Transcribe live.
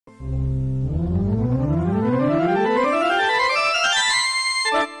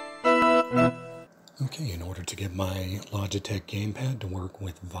Logitech gamepad to work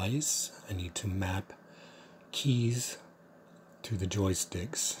with VICE, I need to map keys to the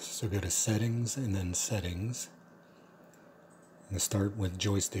joysticks. So go to Settings and then Settings. I'm going to start with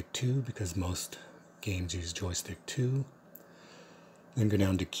joystick 2 because most games use joystick 2. Then go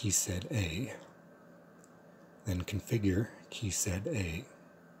down to key set A. Then configure key set A.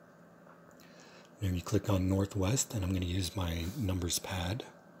 Then you click on Northwest, and I'm going to use my numbers pad,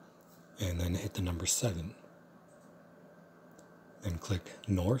 and then hit the number 7. Then click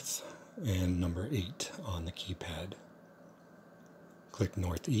North and number 8 on the keypad. Click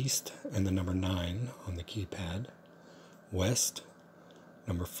Northeast and the number 9 on the keypad. West,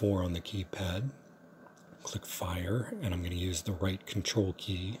 number 4 on the keypad. Click Fire, and I'm going to use the right control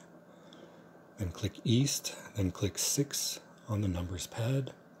key. Then click East, then click 6 on the numbers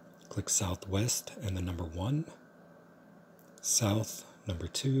pad. Click Southwest and the number 1. South, number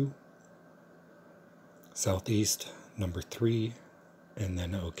 2. Southeast, number 3, and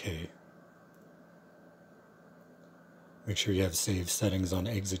then OK. Make sure you have Save Settings on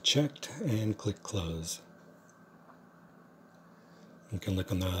Exit checked, and click Close. You can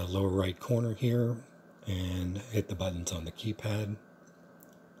look on the lower right corner here and hit the buttons on the keypad,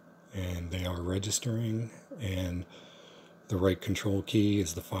 and they are registering, and the right control key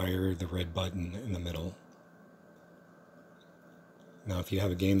is the fire, the red button in the middle. Now if you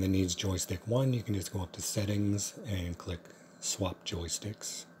have a game that needs joystick 1, you can just go up to Settings and click Swap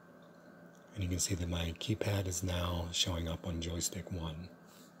Joysticks. And you can see that my keypad is now showing up on joystick 1.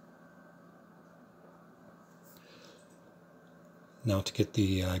 Now to get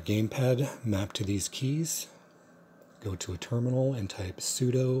the gamepad mapped to these keys, go to a terminal and type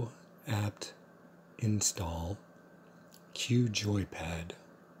sudo apt install qjoypad.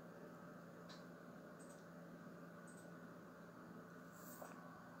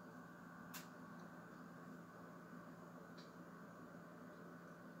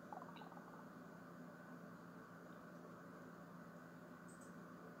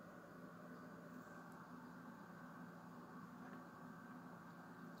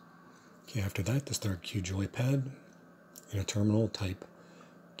 Okay, after that, to start qjoypad, in a terminal type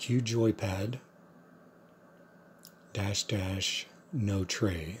qjoypad -- no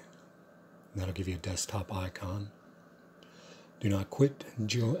tray. That'll give you a desktop icon. Do not quit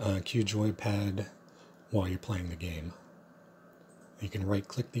qjoypad while you're playing the game. You can right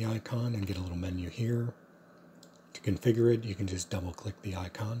click the icon and get a little menu here. To configure it, you can just double click the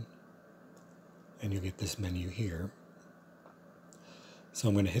icon and you'll get this menu here. So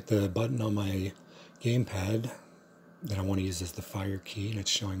I'm going to hit the button on my gamepad that I want to use as the fire key, and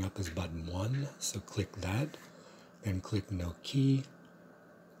it's showing up as button 1. So click that, then click no key,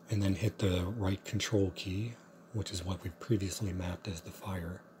 and then hit the right control key, which is what we've previously mapped as the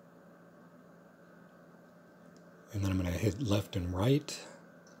fire. And then I'm going to hit left and right,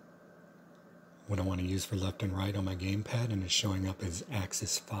 what I want to use for left and right on my gamepad, and it's showing up as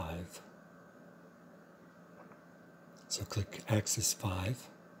axis 5. So click axis 5.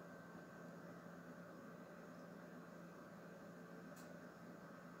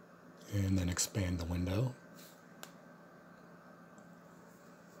 And then expand the window.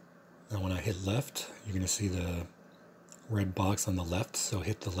 Now when I hit left, you're going to see the red box on the left, so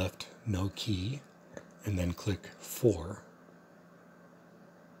hit the left no key, and then click 4.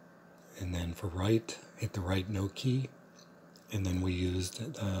 And then for right, hit the right no key, and then we used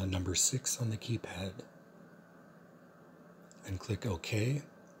number 6 on the keypad. And click OK.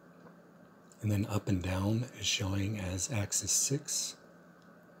 And then up and down is showing as axis 6.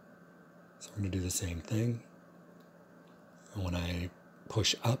 So we're going to do the same thing. And when I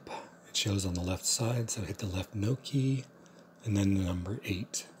push up, it shows on the left side, so hit the left no key, and then the number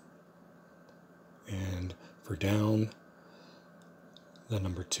 8. And for down, the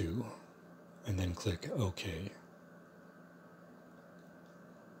number 2. And then click OK.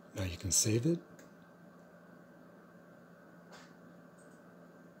 Now you can save it.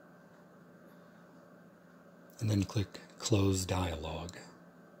 And then click Close Dialog.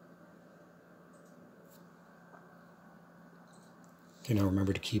 Okay, now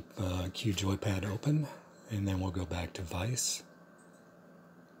remember to keep qjoypad open, and then we'll go back to VICE.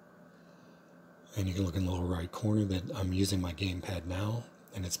 And you can look in the lower right corner that I'm using my gamepad now,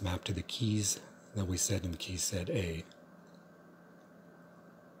 and it's mapped to the keys that we set in key set A.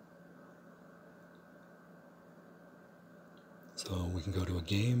 So we can go to a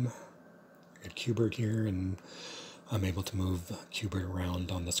game. I got Qbert here, and I'm able to move Qbert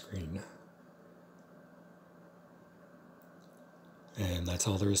around on the screen. And that's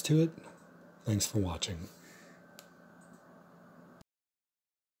all there is to it. Thanks for watching.